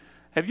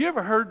Have you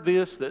ever heard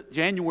this, that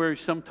January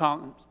is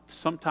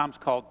sometimes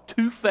called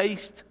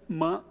Two-Faced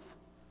Month?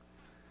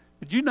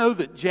 Did you know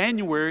that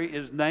January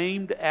is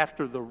named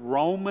after the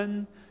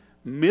Roman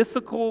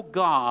mythical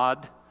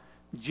god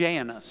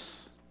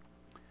Janus?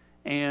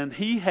 And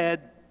he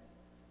had,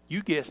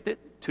 you guessed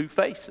it, two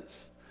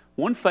faces.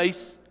 One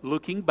face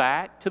looking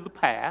back to the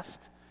past,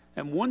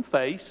 and one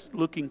face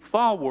looking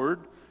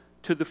forward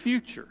to the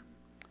future.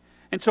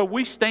 And so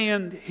we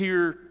stand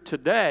here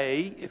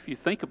today, if you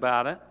think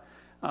about it,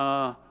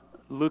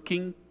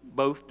 looking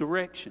both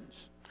directions.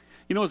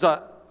 You know,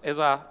 as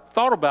I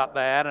thought about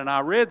that, and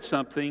I read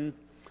something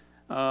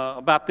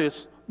about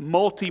this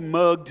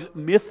multi-mugged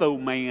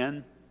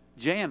mytho-man,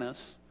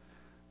 Janus,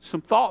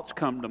 some thoughts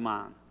come to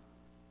mind.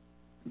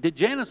 Did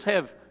Janus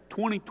have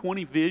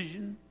 20/20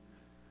 vision?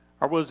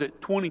 Or was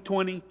it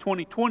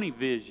 20/20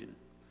 vision?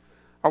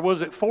 Or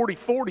was it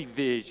 40/40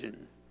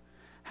 vision?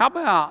 How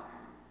about,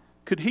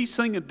 could he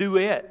sing a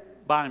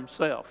duet by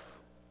himself?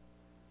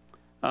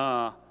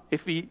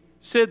 If he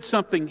said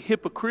something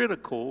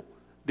hypocritical,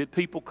 did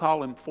people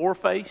call him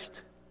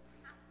four-faced?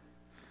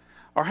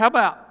 Or how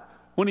about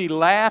when he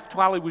laughed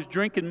while he was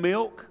drinking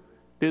milk?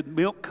 Did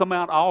milk come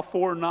out all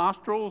four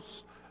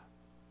nostrils?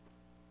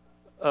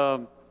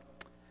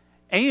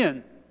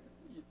 And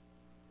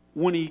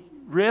when he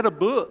read a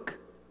book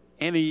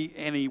and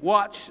he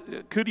watched,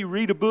 could he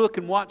read a book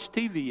and watch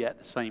TV at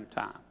the same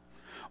time?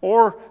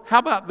 Or how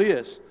about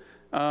this?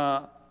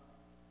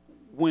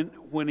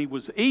 When he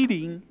was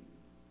eating,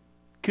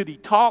 could he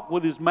talk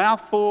with his mouth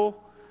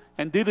full?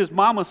 And did his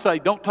mama say,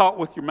 "Don't talk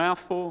with your mouth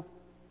full"?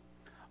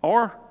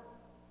 Or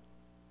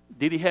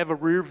did he have a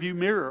rear view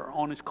mirror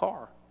on his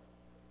car?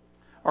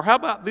 Or how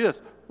about this?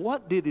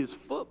 What did his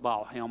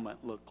football helmet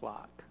look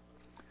like?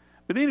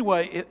 But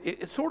anyway,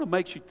 it sort of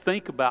makes you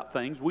think about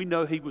things. We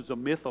know he was a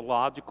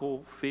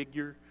mythological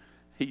figure.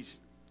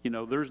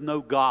 There's no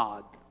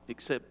God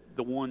except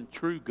the one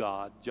true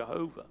God,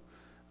 Jehovah,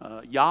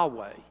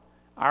 Yahweh,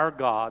 our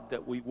God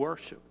that we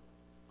worship.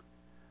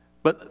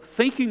 But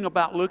thinking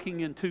about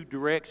looking in two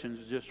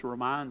directions just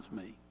reminds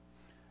me,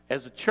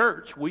 as a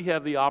church, we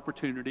have the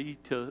opportunity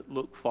to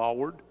look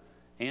forward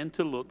and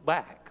to look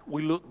back.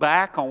 We look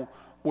back on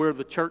where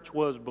the church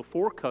was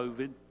before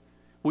COVID.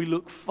 We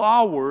look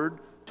forward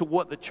to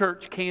what the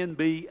church can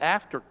be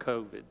after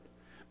COVID.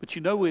 But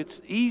you know, it's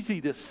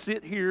easy to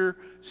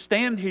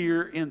stand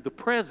here in the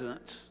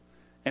presence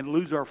and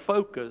lose our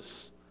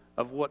focus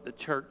of what the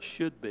church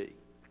should be.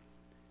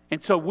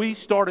 And so we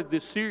started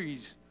this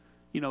series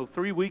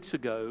 3 weeks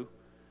ago,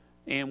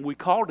 and we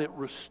called it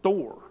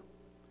Restore,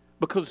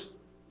 because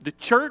the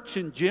church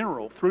in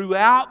general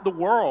throughout the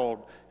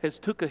world has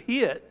took a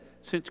hit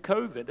since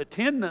COVID.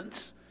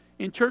 Attendance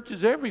in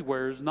churches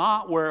everywhere is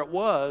not where it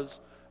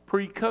was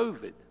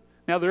pre-COVID.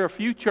 Now, there are a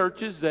few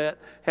churches that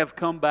have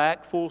come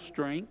back full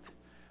strength,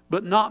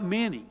 but not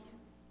many.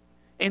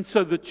 And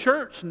so the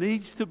church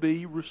needs to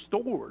be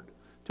restored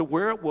to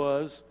where it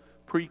was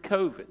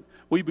pre-COVID.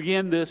 We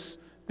began this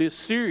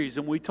series,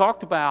 and we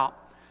talked about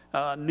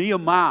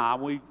Nehemiah.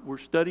 We're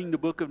studying the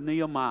book of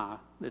Nehemiah.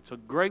 It's a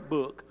great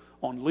book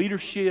on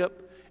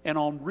leadership and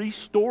on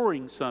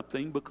restoring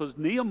something, because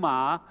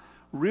Nehemiah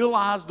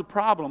realized the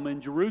problem in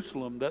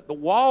Jerusalem, that the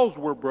walls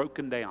were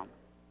broken down.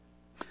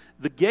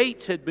 The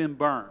gates had been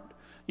burned.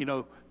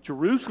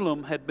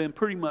 Jerusalem had been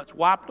pretty much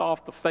wiped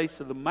off the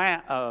face of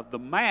the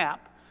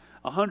map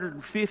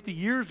 150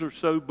 years or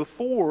so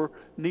before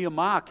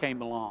Nehemiah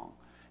came along.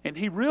 And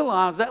he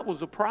realized that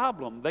was a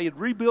problem. They had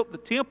rebuilt the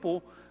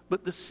temple,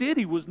 but the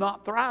city was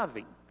not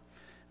thriving.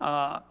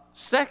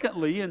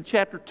 Secondly, in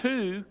chapter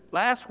 2,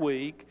 last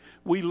week,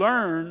 we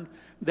learned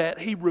that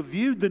he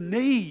reviewed the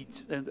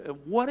needs and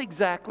what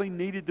exactly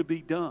needed to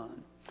be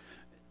done.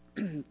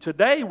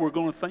 Today, we're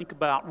going to think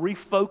about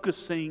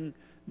refocusing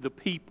the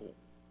people.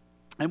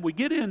 And we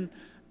get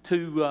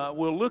into,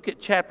 we'll look at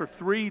chapter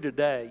 3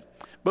 today.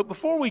 But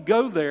before we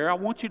go there, I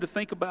want you to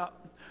think about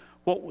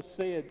what was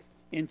said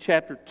in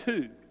chapter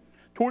 2.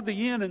 Toward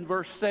the end, in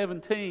verse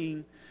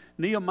 17,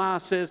 Nehemiah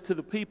says to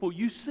the people,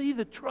 "You see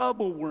the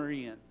trouble we're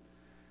in.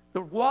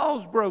 The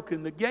wall's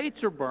broken, the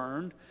gates are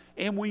burned,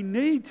 and we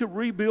need to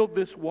rebuild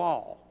this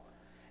wall."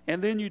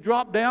 And then you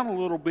drop down a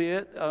little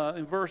bit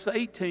in verse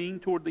 18,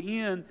 toward the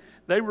end,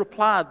 they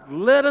replied,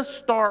 "Let us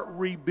start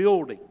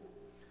rebuilding."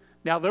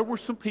 Now, there were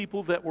some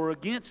people that were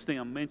against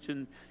them,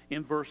 mentioned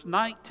in verse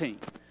 19.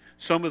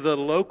 Some of the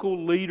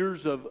local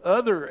leaders of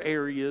other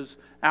areas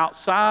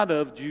outside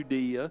of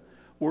Judea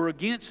were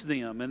against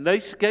them. And they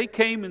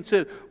came and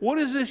said, "What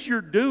is this you're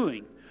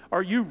doing?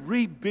 Are you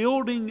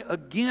rebuilding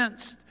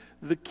against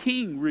the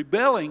king,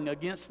 rebelling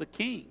against the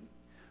king?"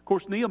 Of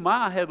course,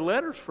 Nehemiah had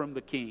letters from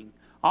the king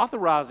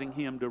authorizing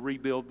him to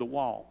rebuild the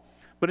wall.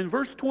 But in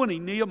verse 20,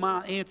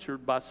 Nehemiah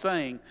answered by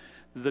saying,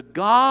 "The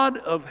God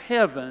of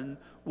heaven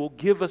will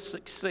give us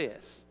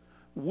success.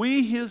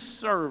 We, his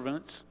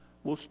servants,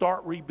 will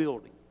start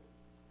rebuilding."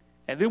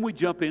 And then we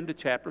jump into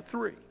chapter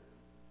 3.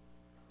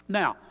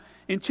 Now,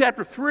 in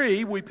chapter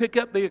 3, we pick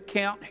up the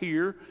account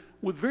here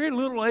with very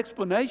little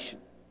explanation,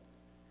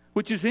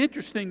 which is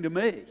interesting to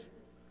me.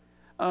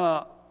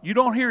 You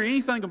don't hear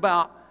anything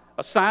about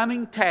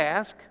assigning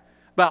tasks,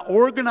 about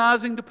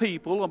organizing the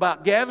people,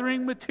 about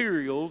gathering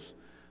materials.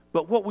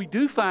 But what we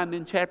do find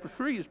in chapter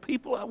 3 is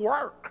people at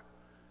work.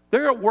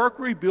 They're at work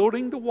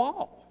rebuilding the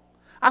wall.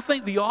 I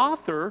think the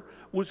author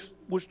was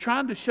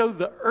trying to show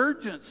the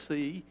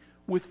urgency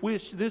with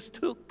which this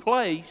took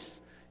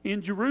place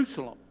in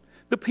Jerusalem.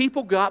 The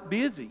people got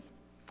busy.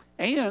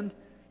 And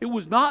it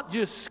was not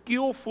just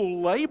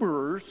skillful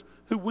laborers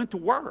who went to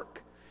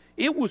work.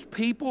 It was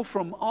people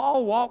from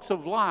all walks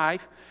of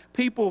life,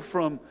 people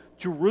from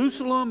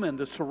Jerusalem and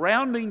the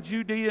surrounding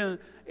Judea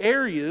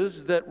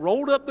areas that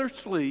rolled up their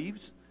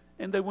sleeves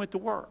and they went to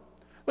work.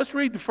 Let's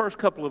read the first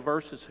couple of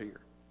verses here.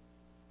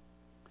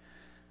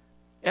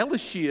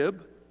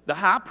 Eliashib, the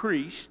high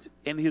priest,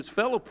 and his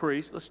fellow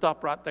priests, let's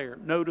stop right there.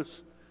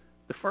 Notice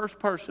the first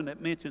person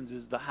that mentions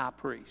is the high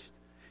priest.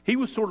 He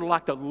was sort of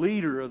like the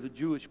leader of the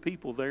Jewish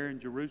people there in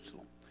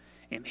Jerusalem.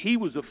 And he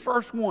was the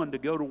first one to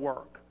go to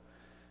work.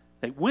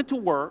 They went to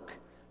work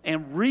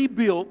and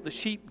rebuilt the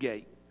sheep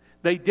gate.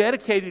 They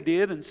dedicated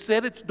it and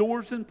set its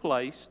doors in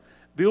place,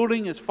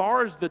 building as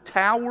far as the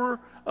Tower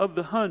of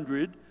the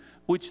 100,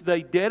 which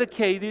they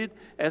dedicated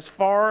as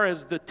far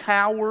as the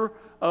Tower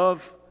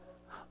of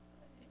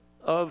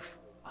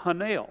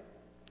Hanel.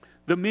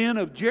 The men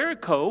of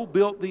Jericho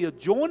built the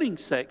adjoining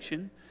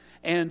section,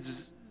 and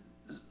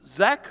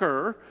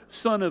Zachar,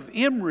 son of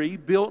Imri,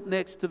 built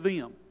next to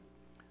them.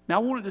 Now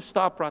I wanted to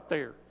stop right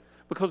there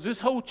because this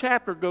whole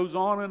chapter goes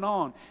on and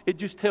on. It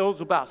just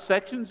tells about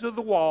sections of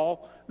the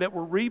wall that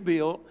were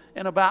rebuilt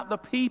and about the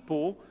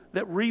people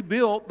that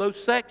rebuilt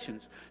those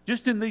sections.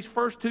 Just in these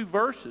first two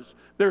verses,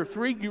 there are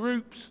 3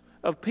 groups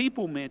of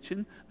people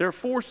mentioned. There are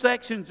 4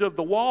 sections of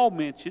the wall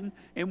mentioned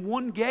and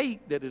 1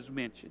 gate that is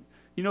mentioned.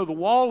 You know, the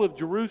wall of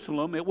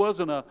Jerusalem, it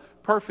wasn't a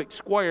perfect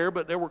square,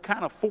 but there were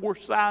kind of 4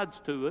 sides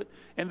to it.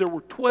 And there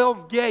were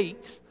 12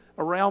 gates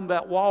around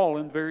that wall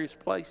in various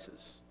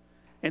places.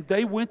 And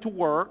they went to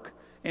work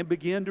and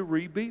began to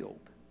rebuild.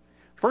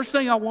 First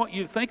thing I want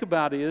you to think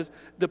about is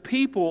the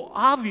people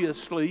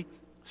obviously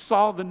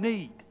saw the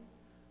need.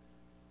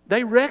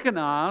 They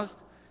recognized,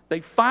 they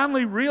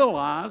finally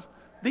realized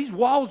these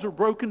walls are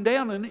broken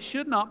down and it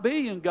should not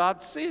be in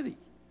God's city.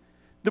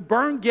 The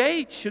burned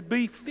gates should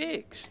be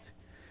fixed.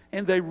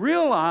 And they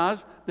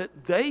realized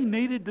that they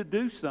needed to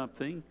do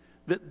something,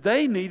 that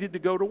they needed to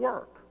go to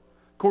work.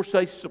 Of course,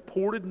 they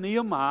supported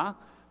Nehemiah,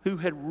 who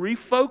had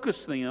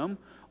refocused them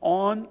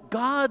on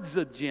God's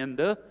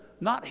agenda,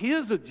 not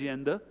his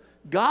agenda.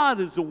 God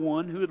is the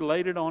one who had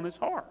laid it on his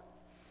heart.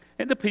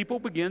 And the people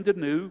began to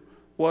know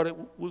what it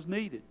was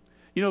needed.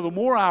 You know, the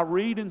more I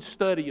read and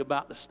study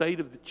about the state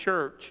of the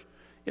church,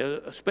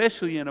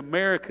 especially in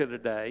America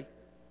today,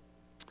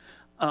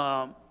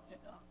 and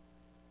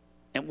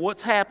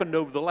what's happened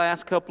over the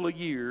last couple of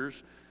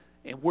years,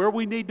 and where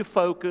we need to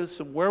focus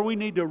and where we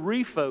need to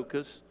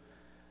refocus,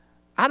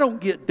 I don't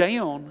get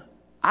down,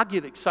 I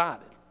get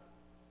excited.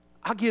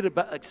 I get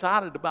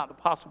excited about the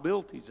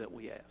possibilities that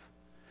we have.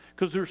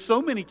 Because there's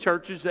so many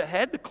churches that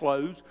had to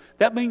close.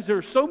 That means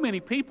there's so many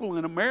people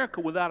in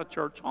America without a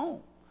church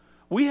home.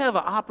 We have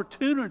an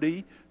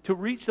opportunity to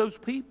reach those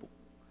people.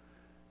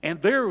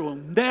 And there will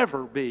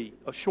never be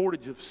a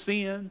shortage of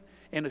sin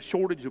and a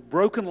shortage of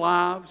broken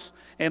lives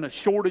and a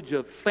shortage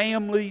of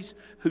families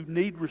who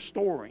need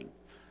restoring.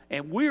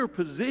 And we're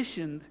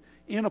positioned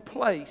in a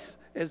place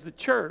as the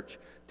church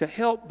to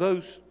help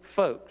those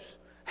folks.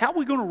 How are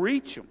we going to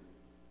reach them?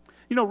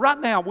 You know, right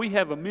now we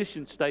have a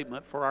mission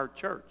statement for our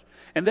church.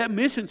 And that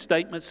mission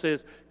statement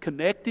says,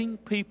 connecting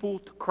people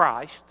to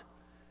Christ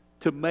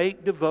to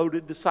make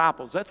devoted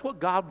disciples. That's what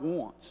God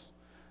wants.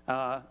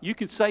 You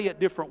can say it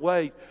different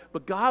ways,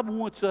 but God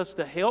wants us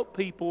to help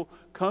people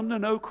come to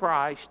know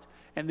Christ,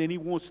 and then He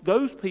wants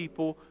those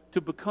people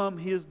to become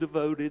His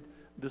devoted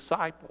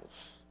disciples.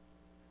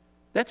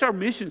 That's our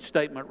mission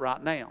statement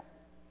right now.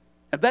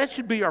 And that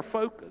should be our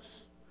focus.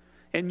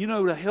 And you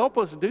know, to help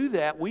us do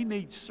that, we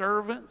need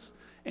servants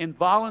and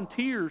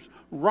volunteers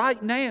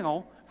right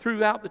now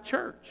throughout the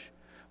church.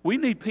 We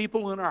need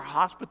people in our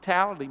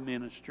hospitality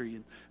ministry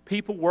and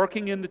people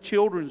working in the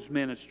children's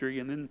ministry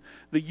and in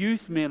the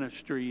youth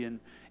ministry and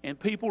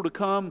people to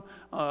come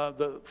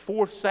the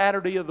 4th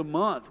Saturday of the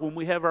month when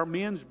we have our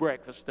men's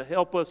breakfast to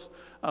help us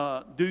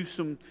do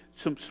some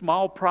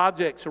small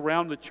projects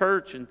around the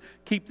church and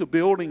keep the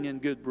building in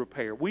good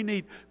repair. We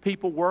need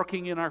people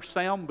working in our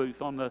sound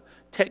booth on the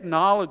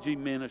technology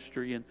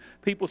ministry and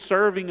people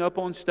serving up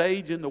on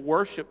stage in the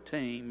worship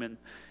team.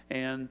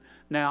 And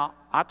now,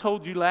 I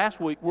told you last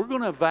week, we're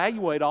going to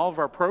evaluate all of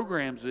our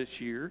programs this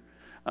year.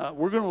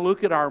 We're going to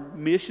look at our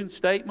mission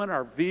statement,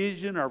 our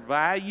vision, our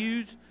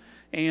values.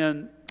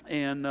 And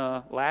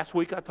last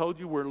week I told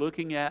you we're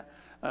looking at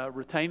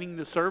retaining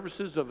the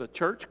services of a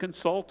church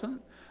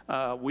consultant.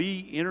 We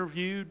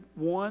interviewed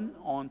one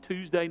on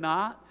Tuesday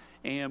night,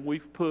 and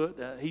we've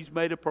he's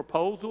made a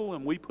proposal,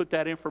 and we put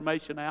that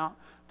information out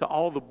to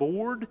all the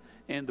board,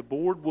 and the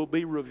board will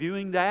be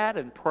reviewing that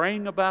and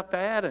praying about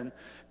that. And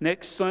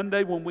next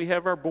Sunday when we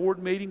have our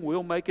board meeting,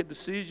 we'll make a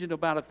decision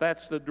about if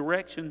that's the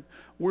direction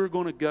we're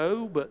going to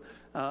go. But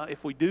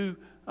if we do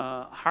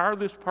hire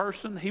this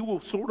person. He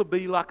will sort of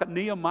be like a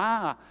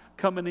Nehemiah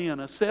coming in,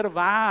 a set of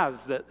eyes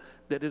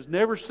that has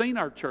never seen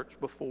our church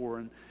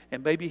before,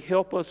 and maybe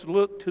help us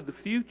look to the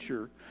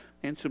future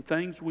and some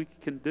things we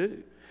can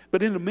do.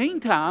 But in the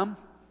meantime,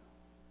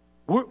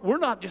 we're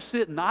not just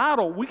sitting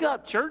idle. We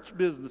got church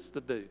business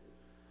to do.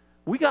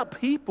 We got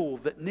people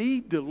that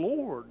need the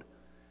Lord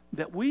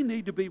that we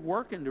need to be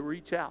working to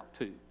reach out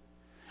to.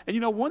 And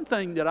you know, one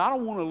thing that I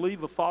don't want to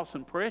leave a false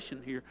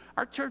impression here,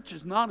 our church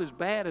is not as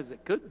bad as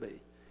it could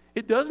be.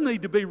 It does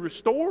need to be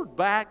restored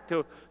back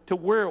to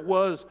where it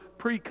was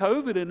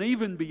pre-COVID and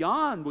even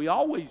beyond. We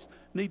always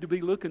need to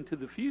be looking to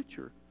the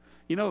future.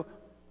 You know,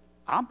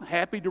 I'm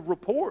happy to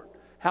report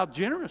how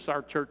generous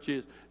our church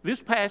is. This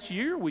past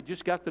year, we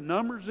just got the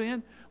numbers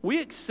in.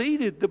 We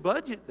exceeded the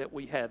budget that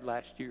we had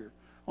last year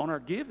on our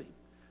giving.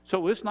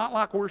 So it's not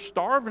like we're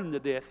starving to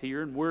death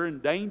here and we're in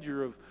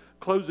danger of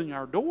closing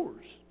our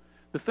doors.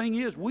 The thing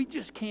is, we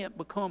just can't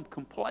become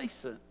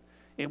complacent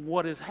in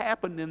what has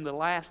happened in the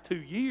last 2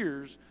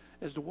 years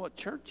as to what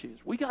church is.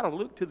 We got to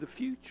look to the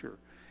future,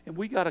 and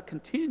we got to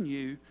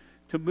continue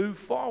to move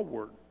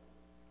forward.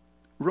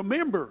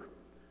 Remember,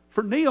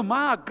 for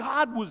Nehemiah,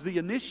 God was the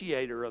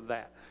initiator of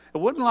that. It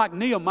wasn't like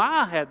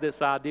Nehemiah had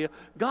this idea.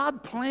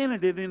 God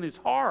planted it in his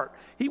heart.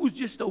 He was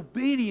just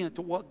obedient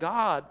to what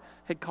God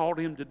had called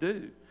him to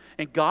do.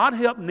 And God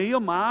helped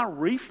Nehemiah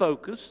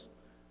refocus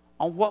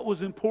on what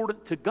was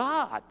important to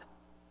God,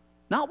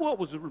 not what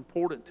was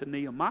important to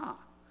Nehemiah.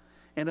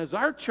 And as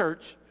our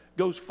church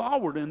goes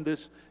forward in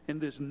this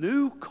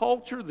new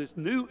culture, this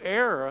new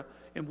era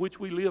in which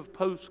we live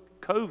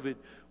post-COVID,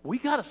 we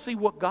got to see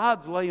what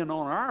God's laying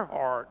on our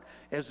heart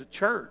as a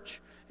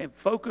church and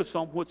focus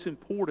on what's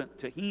important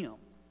to Him.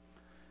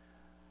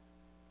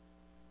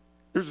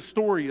 There's a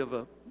story of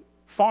a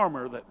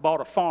farmer that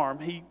bought a farm.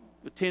 He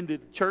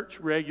attended church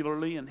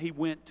regularly, and he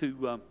went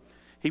to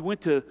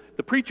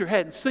the preacher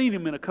hadn't seen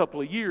him in a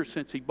couple of years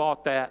since he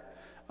bought that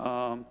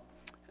farm.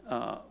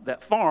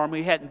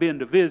 He hadn't been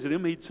to visit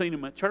him. He'd seen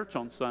him at church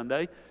on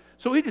Sunday.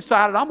 So he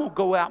decided, I'm going to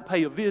go out and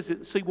pay a visit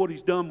and see what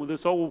he's done with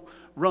this old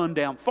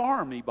rundown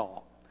farm he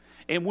bought.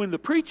 And when the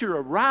preacher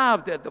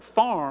arrived at the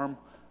farm,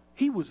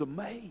 he was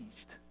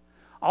amazed.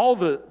 All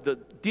the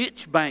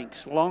ditch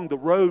banks along the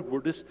road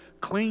were just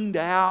cleaned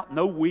out,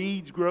 no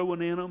weeds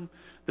growing in them.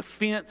 The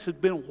fence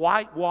had been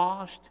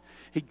whitewashed.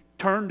 He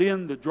turned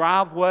in the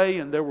driveway,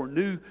 and there were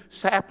new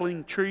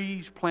sapling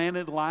trees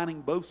planted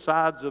lining both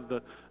sides of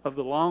the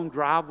long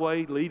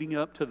driveway leading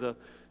up to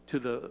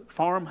the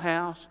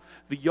farmhouse.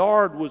 The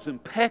yard was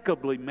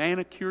impeccably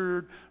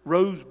manicured,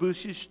 rose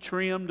bushes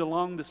trimmed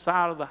along the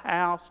side of the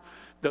house.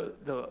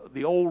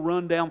 The old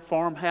rundown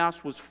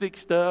farmhouse was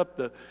fixed up.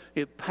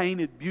 It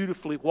painted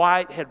beautifully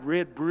white, had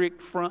red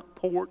brick front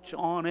porch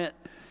on it.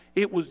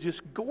 It was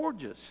just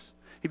gorgeous.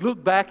 He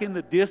looked back in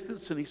the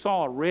distance and he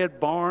saw a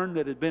red barn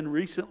that had been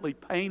recently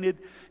painted.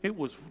 It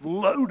was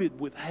loaded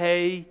with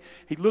hay.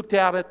 He looked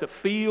out at the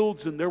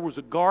fields, and there was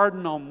a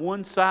garden on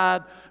one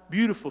side,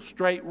 beautiful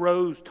straight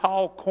rows,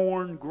 tall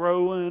corn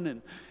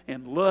growing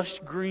and lush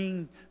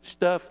green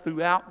stuff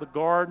throughout the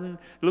garden.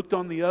 He looked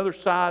on the other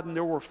side, and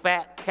there were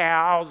fat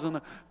cows and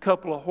a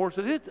couple of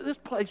horses. This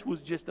place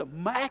was just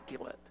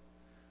immaculate.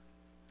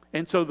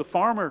 And so the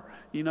farmer,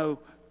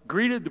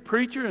 greeted the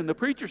preacher, and the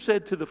preacher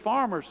said to the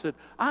farmer,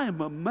 I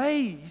am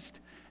amazed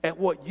at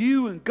what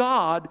you and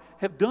God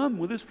have done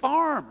with this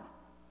farm.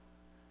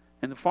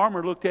 And the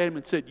farmer looked at him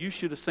and said, you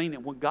should have seen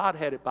it when God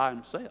had it by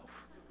himself.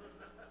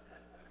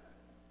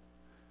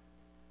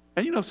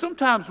 And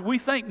sometimes we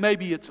think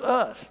maybe it's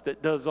us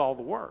that does all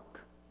the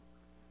work.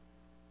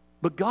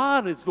 But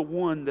God is the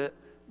one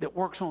that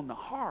works on the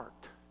heart.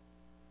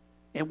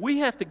 And we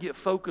have to get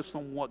focused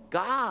on what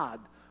God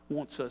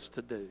wants us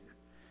to do.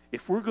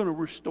 If we're going to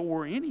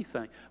restore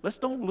anything, let's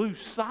don't lose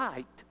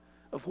sight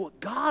of what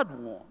God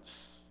wants.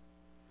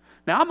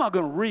 Now, I'm not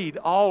going to read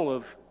all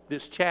of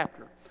this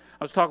chapter.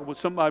 I was talking with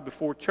somebody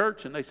before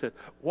church, and they said,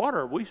 what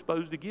are we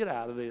supposed to get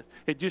out of this?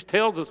 It just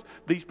tells us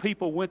these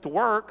people went to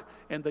work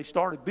and they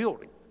started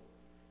building.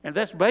 And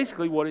that's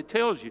basically what it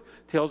tells you.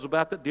 It tells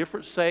about the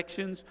different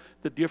sections,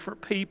 the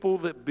different people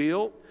that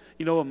built.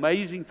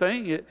 Amazing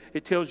thing,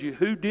 it tells you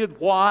who did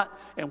what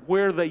and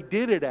where they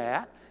did it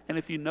at. And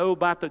if you know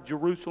about the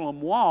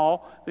Jerusalem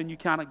wall, then you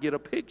kind of get a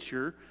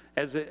picture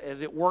as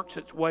it works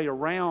its way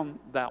around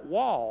that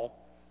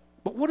wall.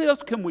 But what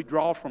else can we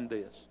draw from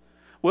this?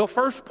 Well,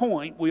 first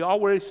point, we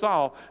already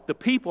saw the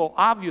people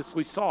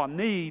obviously saw a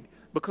need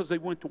because they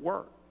went to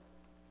work.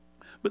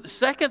 But the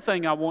second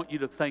thing I want you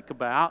to think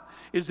about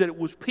is that it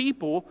was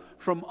people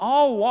from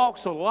all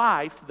walks of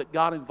life that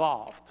got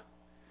involved.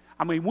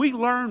 I mean, we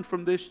learned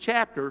from this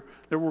chapter,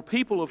 there were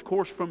people, of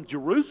course, from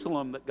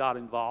Jerusalem that got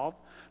involved,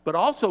 but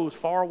also as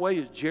far away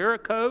as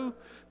Jericho,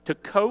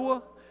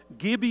 Tekoa,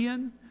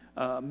 Gibeon,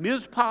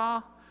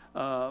 Mizpah,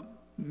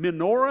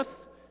 Menorah,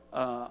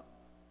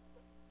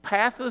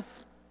 Patheth,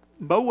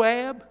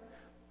 Moab,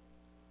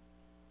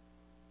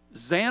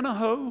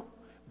 Zanaho,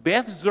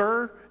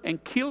 Beth-Zur,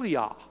 and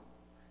Kiliah.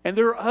 And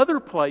there are other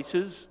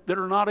places that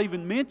are not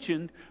even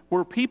mentioned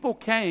where people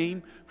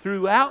came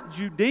throughout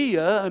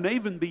Judea and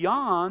even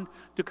beyond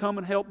to come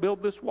and help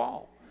build this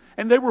wall.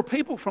 And there were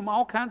people from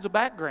all kinds of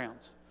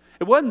backgrounds.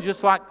 It wasn't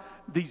just like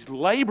these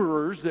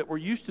laborers that were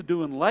used to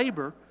doing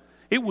labor.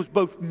 It was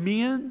both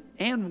men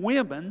and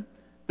women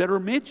that are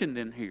mentioned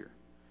in here.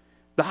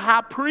 The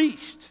high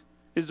priest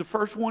is the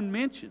first one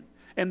mentioned,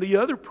 and the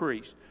other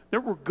priests.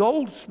 There were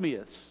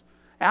goldsmiths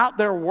out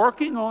there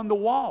working on the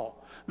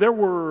wall. There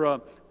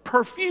were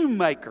perfume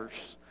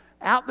makers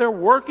out there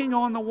working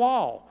on the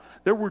wall.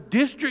 There were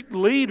district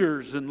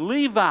leaders and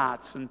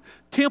Levites and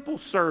temple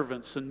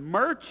servants and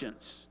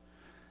merchants.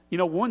 You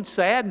know, one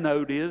sad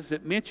note is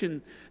it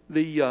mentioned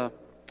the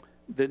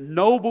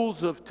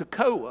nobles of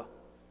Tekoa.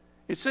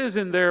 It says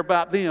in there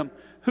about them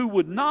who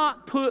would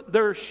not put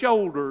their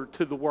shoulder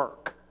to the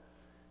work.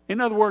 In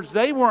other words,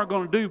 they weren't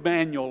going to do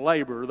manual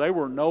labor. They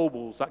were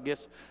nobles. I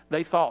guess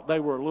they thought they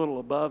were a little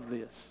above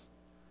this.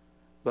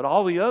 But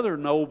all the other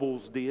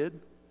nobles did.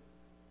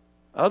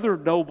 Other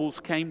nobles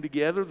came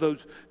together,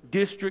 those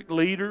district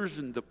leaders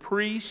and the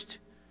priest.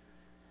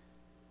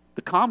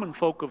 The common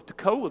folk of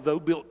Tekoa, though,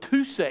 built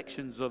 2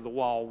 sections of the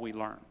wall, we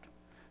learned.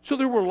 So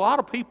there were a lot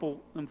of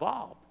people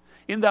involved.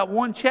 In that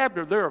one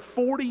chapter, there are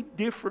 40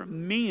 different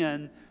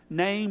men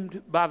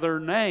named by their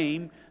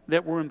name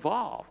that were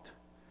involved.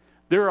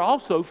 There are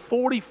also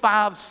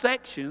 45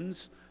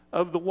 sections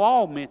of the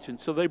wall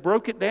mentioned. So they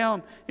broke it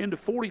down into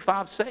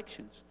 45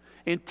 sections.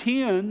 And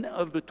 10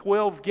 of the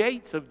 12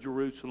 gates of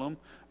Jerusalem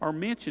are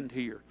mentioned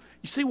here.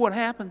 You see what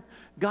happened?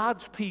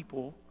 God's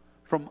people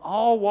from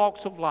all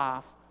walks of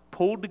life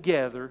pulled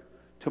together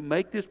to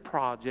make this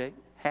project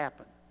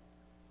happen.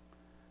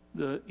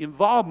 The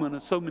involvement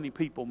of so many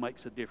people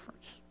makes a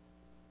difference.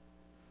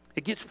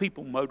 It gets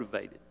people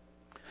motivated.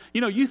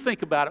 You know, you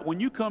think about it, when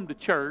you come to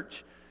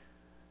church,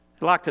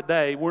 like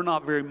today, we're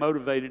not very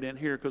motivated in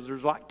here because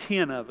there's like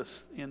 10 of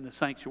us in the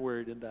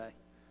sanctuary today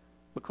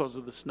because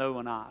of the snow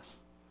and ice.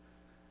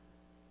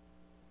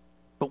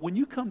 But when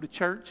you come to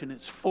church and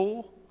it's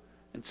full,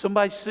 and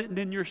somebody's sitting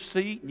in your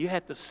seat, and you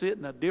have to sit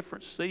in a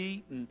different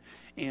seat,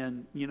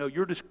 and you know,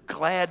 you're just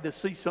glad to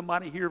see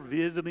somebody here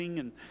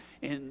visiting,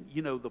 and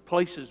you know, the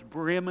place is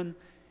brimming,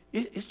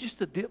 it's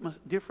just a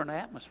different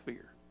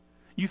atmosphere.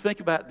 You think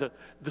about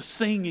the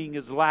singing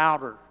is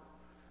louder,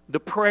 the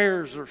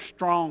prayers are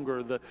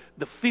stronger,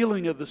 the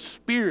feeling of the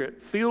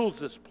Spirit fills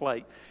this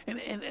place,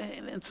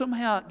 and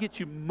somehow it gets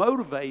you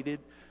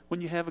motivated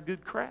when you have a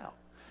good crowd.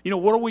 You know,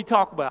 what do we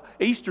talk about?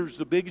 Easter's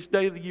the biggest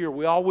day of the year.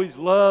 We always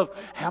love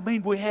how many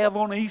we have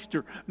on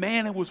Easter.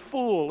 Man, it was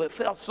full. It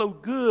felt so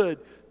good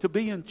to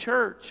be in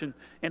church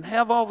and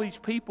have all these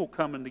people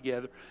coming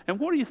together. And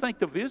what do you think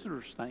the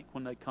visitors think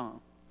when they come?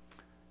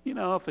 You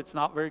know, if it's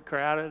not very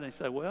crowded, they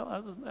say,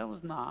 well, that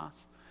was nice.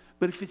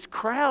 But if it's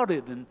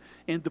crowded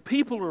and the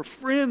people are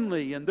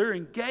friendly and they're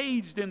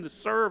engaged in the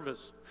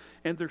service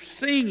and they're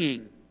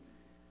singing,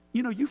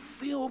 you know, you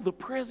feel the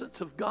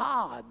presence of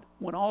God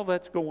when all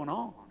that's going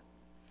on.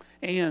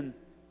 And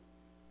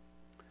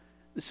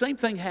the same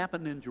thing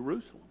happened in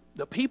Jerusalem.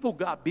 The people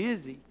got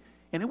busy,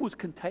 and it was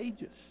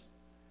contagious.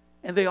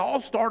 And they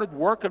all started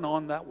working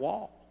on that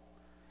wall.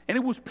 And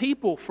it was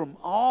people from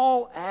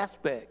all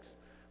aspects,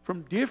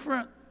 from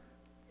different,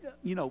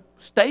 you know,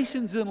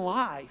 stations in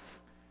life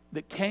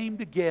that came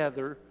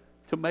together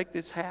to make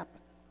this happen.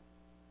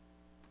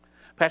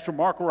 Pastor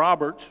Mark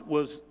Roberts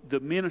was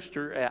the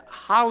minister at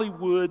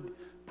Hollywood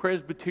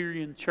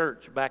Presbyterian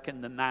Church back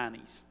in the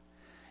 90s.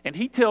 And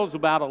he tells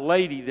about a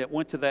lady that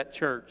went to that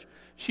church.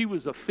 She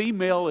was a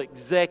female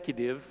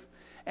executive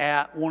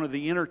at one of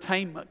the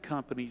entertainment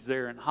companies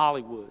there in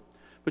Hollywood.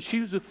 But she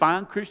was a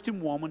fine Christian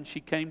woman.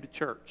 She came to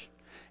church.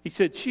 He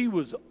said she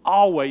was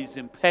always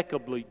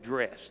impeccably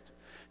dressed.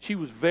 She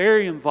was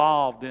very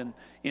involved in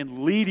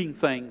leading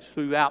things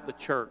throughout the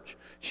church.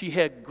 She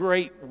had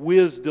great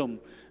wisdom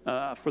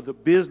for the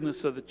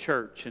business of the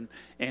church.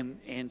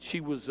 And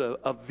she was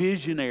a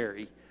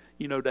visionary,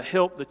 you know, to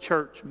help the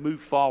church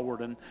move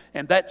forward.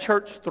 And that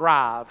church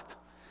thrived.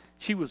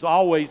 She was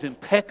always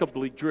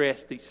impeccably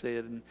dressed, he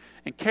said,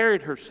 and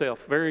carried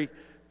herself very,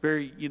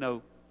 very, you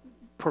know,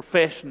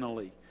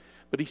 professionally.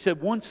 But he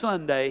said one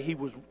Sunday he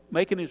was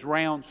making his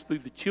rounds through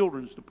the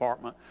children's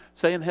department,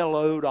 saying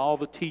hello to all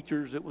the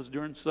teachers. It was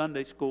during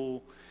Sunday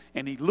school.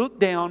 And he looked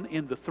down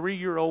in the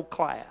 3-year-old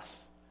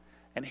class.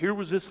 And here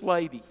was this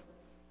lady,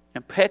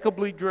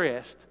 impeccably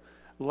dressed,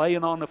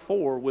 laying on the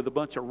floor with a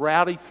bunch of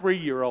rowdy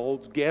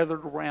 3-year-olds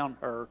gathered around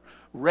her,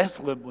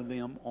 wrestling with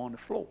them on the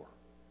floor.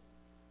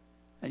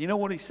 And you know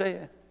what he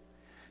said?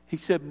 He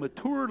said,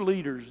 mature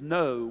leaders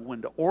know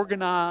when to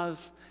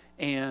organize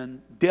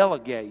and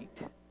delegate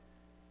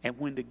and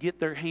when to get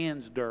their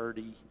hands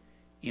dirty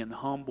in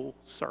humble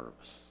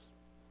service.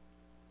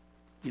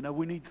 You know,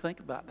 we need to think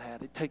about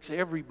that. It takes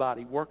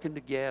everybody working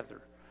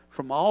together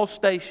from all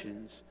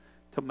stations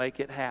to make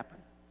it happen.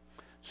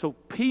 So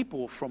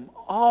people from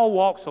all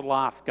walks of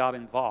life got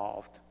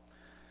involved.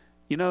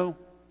 You know,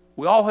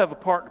 we all have a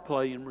part to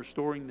play in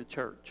restoring the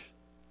church.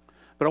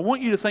 But I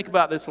want you to think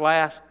about this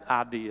last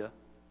idea.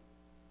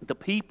 The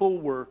people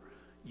were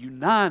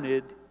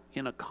united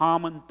in a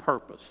common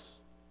purpose.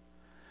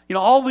 You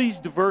know, all these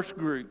diverse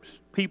groups,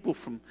 people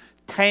from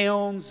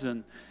towns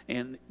and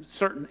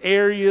certain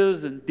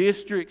areas and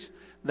districts,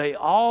 they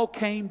all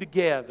came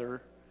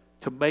together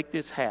to make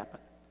this happen,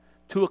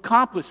 to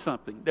accomplish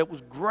something that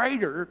was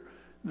greater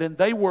than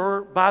they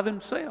were by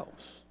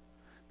themselves.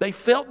 They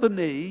felt the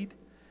need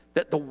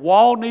that the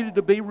wall needed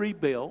to be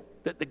rebuilt,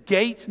 that the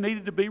gates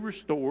needed to be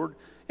restored,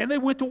 and they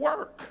went to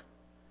work.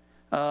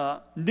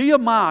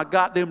 Nehemiah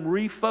got them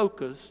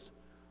refocused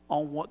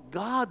on what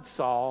God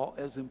saw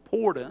as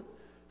important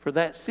for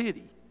that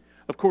city.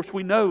 Of course,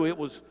 we know it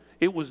was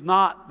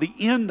not the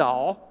end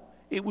all.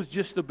 It was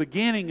just the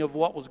beginning of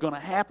what was going to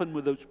happen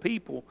with those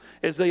people,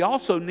 as they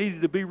also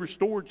needed to be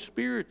restored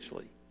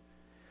spiritually.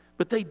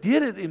 But they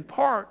did it in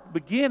part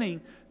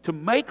beginning to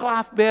make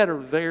life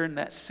better there in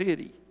that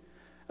city.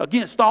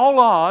 Against all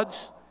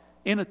odds,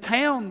 in a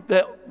town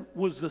that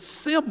was a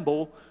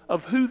symbol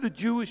of who the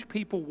Jewish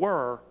people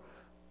were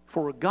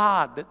for a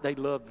God that they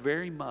loved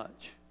very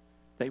much.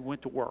 They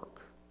went to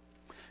work.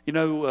 You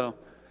know,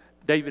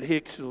 David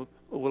Hicks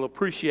will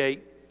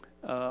appreciate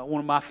one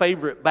of my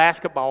favorite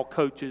basketball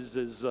coaches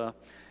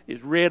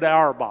is Red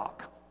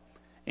Auerbach.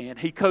 And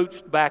he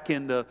coached back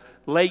in the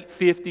late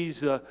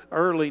 50s,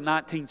 early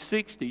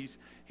 1960s.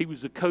 He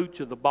was the coach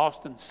of the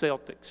Boston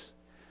Celtics.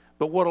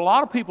 But what a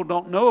lot of people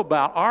don't know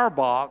about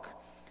Auerbach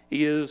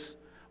is,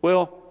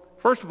 well,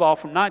 first of all,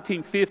 from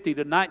 1950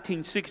 to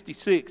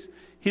 1966,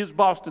 his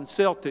Boston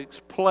Celtics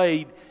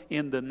played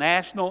in the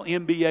National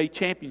NBA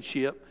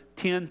Championship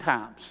 10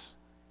 times,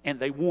 and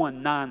they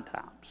won 9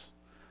 times.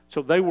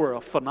 So they were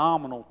a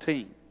phenomenal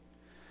team.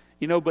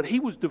 You know, but he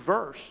was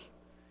diverse.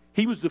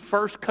 He was the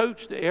first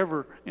coach to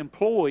ever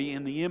employ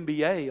in the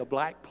NBA a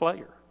black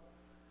player.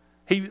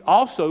 He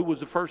also was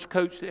the first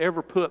coach to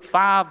ever put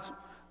 5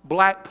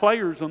 black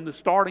players on the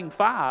starting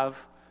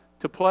 5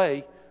 to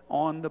play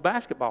on the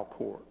basketball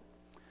court.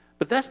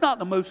 But that's not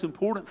the most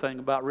important thing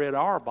about Red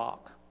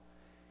Auerbach.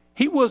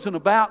 He wasn't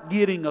about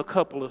getting a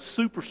couple of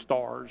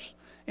superstars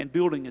and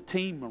building a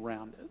team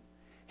around it.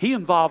 He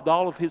involved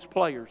all of his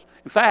players.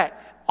 In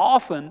fact,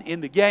 often in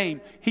the game,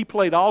 he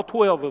played all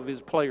 12 of his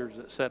players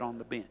that sat on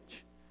the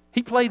bench.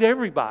 He played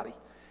everybody.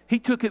 He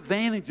took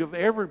advantage of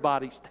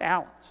everybody's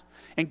talents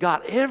and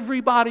got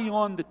everybody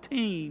on the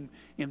team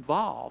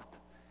involved.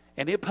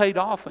 And it paid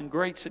off in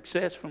great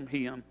success from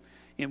him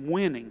in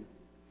winning.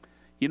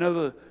 You know,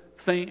 the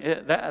thing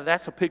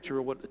that's a picture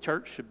of what the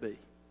church should be.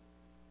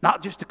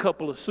 Not just a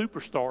couple of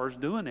superstars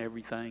doing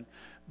everything,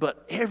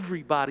 but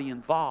everybody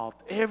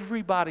involved,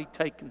 everybody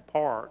taking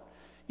part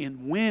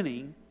in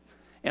winning.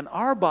 And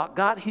Auerbach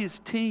got his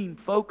team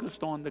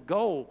focused on the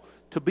goal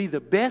to be the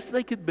best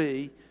they could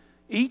be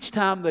each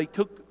time they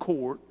took the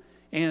court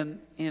and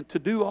to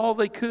do all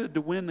they could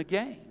to win the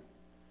game.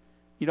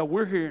 You know,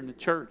 we're here in the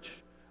church.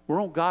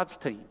 We're on God's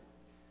team.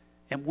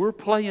 And we're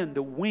playing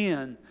to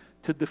win,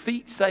 to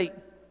defeat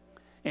Satan,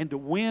 and to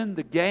win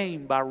the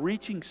game by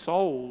reaching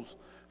souls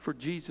for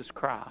Jesus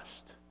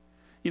Christ.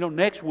 You know,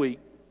 next week,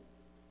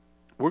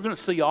 we're going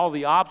to see all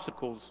the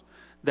obstacles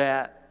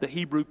that the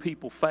Hebrew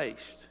people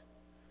faced.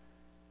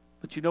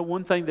 But you know,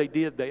 one thing they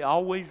did, they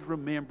always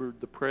remembered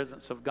the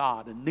presence of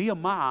God. And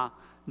Nehemiah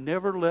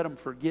never let them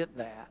forget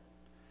that.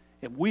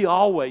 And we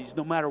always,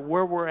 no matter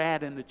where we're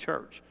at in the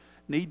church,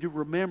 need to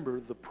remember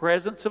the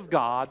presence of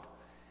God,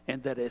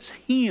 and that it's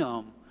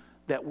Him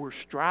that we're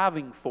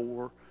striving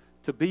for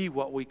to be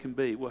what we can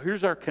be. Well,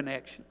 here's our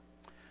connection.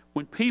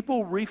 When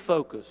people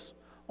refocus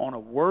on a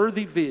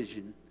worthy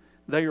vision,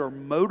 they are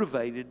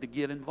motivated to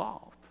get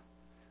involved.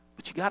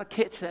 But you got to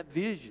catch that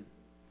vision.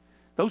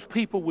 Those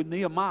people with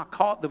Nehemiah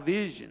caught the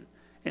vision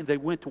and they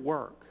went to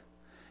work.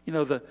 You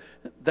know,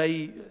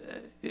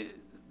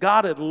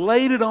 God had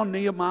laid it on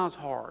Nehemiah's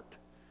heart,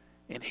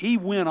 and he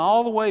went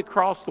all the way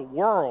across the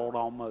world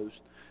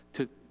almost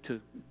to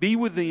be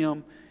with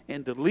them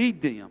and to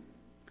lead them.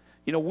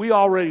 You know, we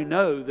already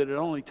know that it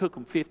only took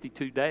them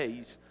 52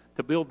 days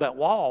to build that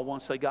wall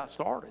once they got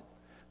started.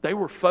 They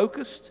were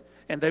focused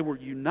and they were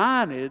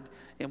united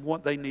in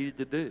what they needed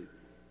to do.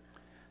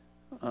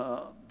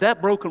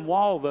 That broken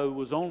wall, though,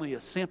 was only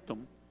a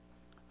symptom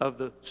of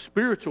the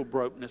spiritual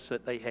brokenness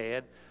that they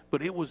had,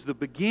 but it was the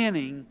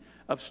beginning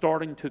of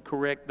starting to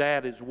correct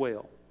that as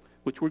well,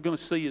 which we're going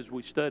to see as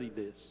we study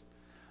this.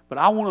 But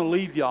I want to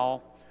leave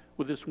y'all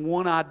with this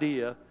one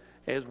idea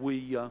as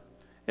we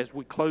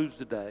close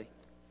today.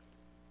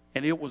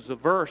 And it was a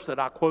verse that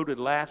I quoted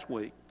last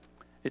week.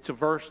 It's a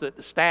verse that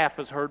the staff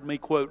has heard me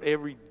quote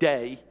every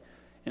day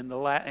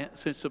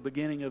since the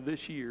beginning of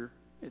this year.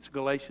 It's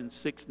Galatians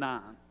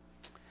 6:9.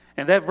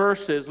 And that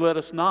verse says, "Let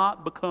us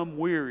not become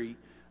weary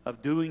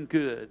of doing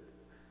good,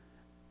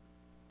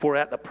 for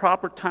at the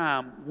proper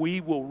time we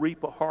will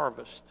reap a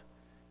harvest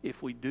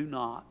if we do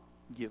not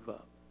give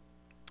up."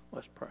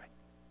 Let's pray.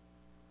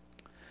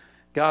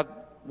 God,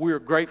 we are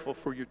grateful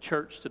for your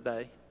church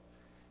today.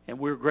 And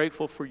we're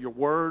grateful for your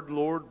word,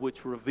 Lord,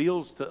 which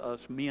reveals to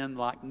us men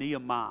like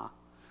Nehemiah,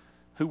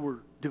 who were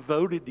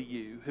devoted to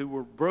you, who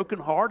were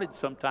brokenhearted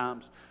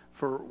sometimes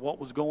for what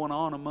was going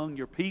on among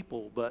your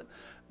people,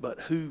 but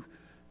who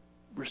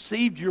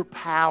received your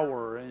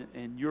power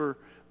and your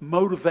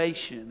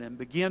motivation and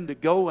begin to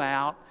go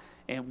out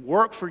and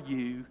work for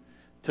you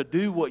to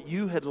do what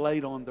you had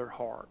laid on their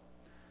heart.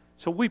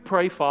 So we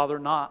pray, Father,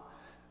 not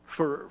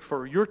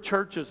for your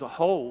church as a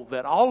whole,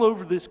 that all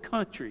over this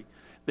country,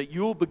 that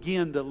you'll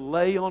begin to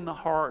lay on the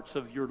hearts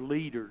of your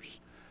leaders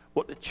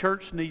what the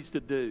church needs to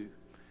do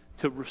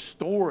to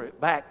restore it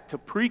back to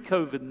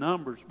pre-COVID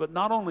numbers. But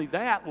not only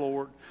that,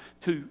 Lord,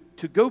 to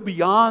go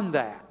beyond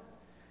that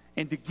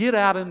and to get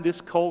out in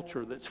this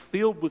culture that's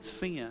filled with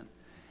sin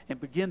and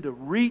begin to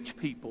reach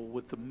people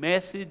with the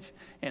message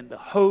and the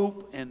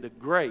hope and the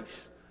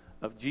grace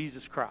of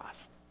Jesus Christ.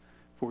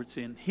 For it's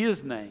in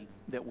His name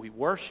that we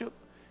worship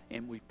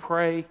and we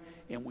pray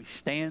and we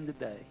stand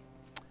today.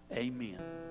 Amen.